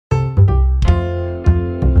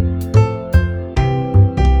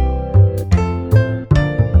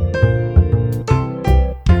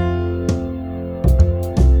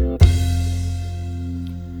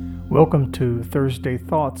Welcome to Thursday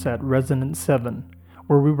Thoughts at Resonance 7,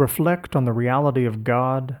 where we reflect on the reality of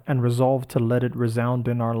God and resolve to let it resound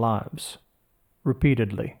in our lives,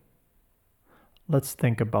 repeatedly. Let's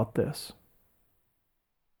think about this.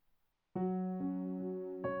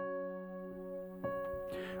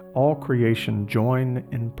 All creation join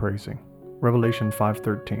in praising. Revelation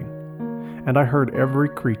 5:13. And I heard every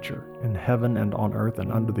creature in heaven and on earth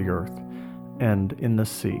and under the earth and in the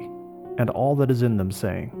sea, and all that is in them,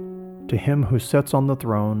 saying, To him who sits on the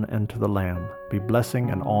throne and to the Lamb be blessing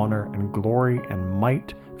and honor and glory and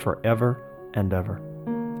might forever and ever.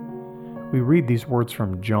 We read these words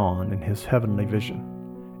from John in his heavenly vision.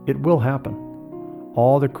 It will happen.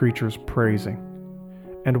 All the creatures praising.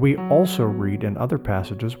 And we also read in other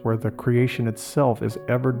passages where the creation itself is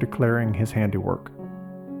ever declaring his handiwork.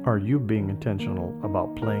 Are you being intentional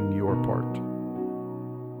about playing your part?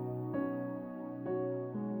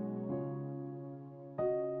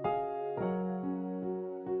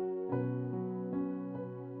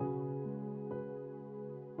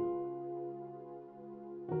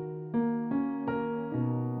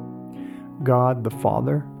 God the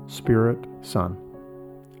Father, Spirit, Son.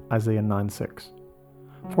 Isaiah 9:6.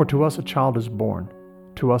 For to us a child is born,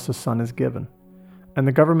 to us a son is given, and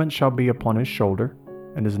the government shall be upon his shoulder,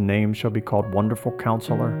 and his name shall be called Wonderful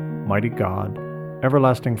Counselor, Mighty God,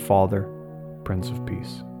 Everlasting Father, Prince of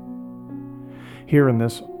Peace. Here in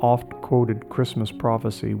this oft-quoted Christmas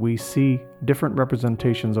prophecy, we see different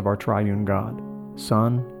representations of our triune God,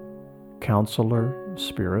 Son, Counselor,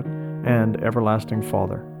 Spirit, and Everlasting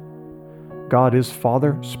Father. God is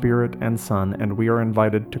Father, Spirit, and Son, and we are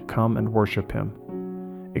invited to come and worship Him.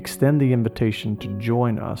 Extend the invitation to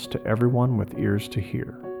join us to everyone with ears to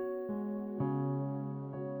hear.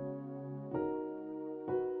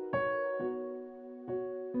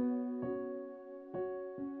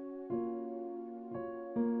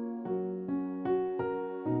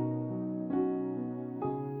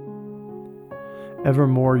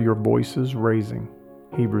 Evermore your voices raising.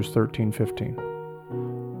 Hebrews 13:15.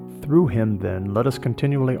 Through him, then, let us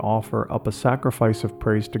continually offer up a sacrifice of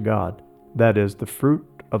praise to God, that is, the fruit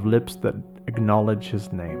of lips that acknowledge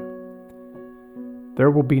his name.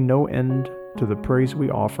 There will be no end to the praise we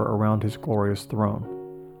offer around his glorious throne,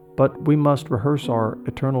 but we must rehearse our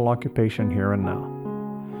eternal occupation here and now.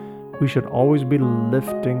 We should always be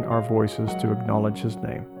lifting our voices to acknowledge his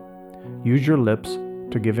name. Use your lips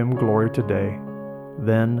to give him glory today,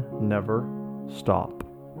 then never stop.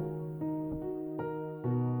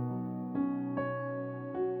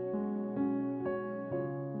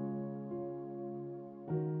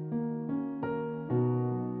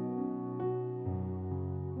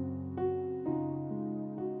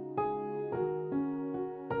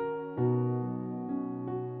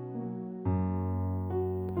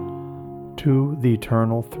 To the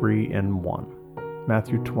eternal three in one.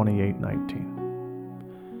 Matthew 28:19.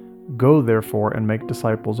 Go therefore and make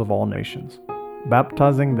disciples of all nations,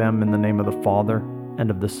 baptizing them in the name of the Father, and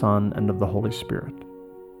of the Son, and of the Holy Spirit.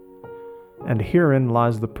 And herein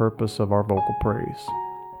lies the purpose of our vocal praise,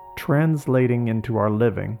 translating into our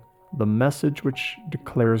living the message which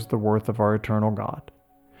declares the worth of our eternal God.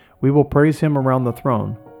 We will praise him around the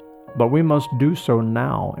throne, but we must do so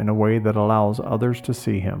now in a way that allows others to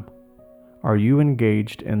see him. Are you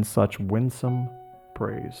engaged in such winsome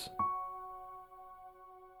praise?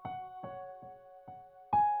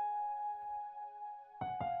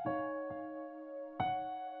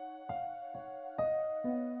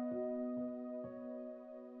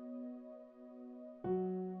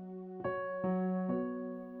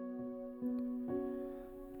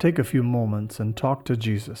 Take a few moments and talk to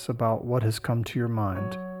Jesus about what has come to your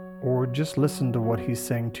mind, or just listen to what he's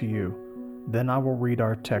saying to you. Then I will read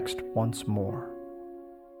our text once more.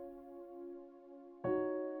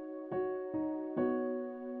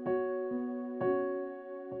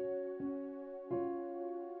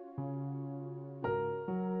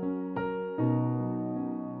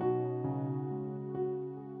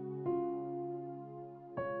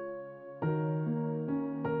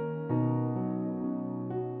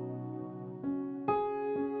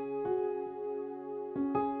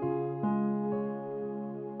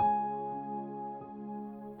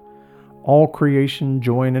 All creation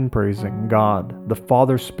join in praising God, the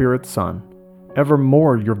Father, Spirit, Son.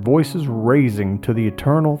 Evermore your voices raising to the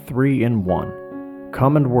eternal three in one.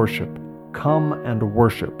 Come and worship. Come and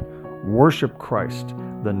worship. Worship Christ,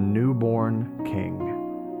 the newborn King.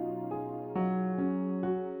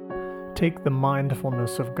 Take the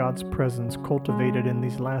mindfulness of God's presence cultivated in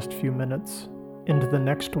these last few minutes into the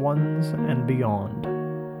next ones and beyond.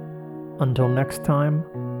 Until next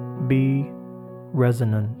time, be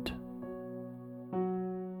resonant.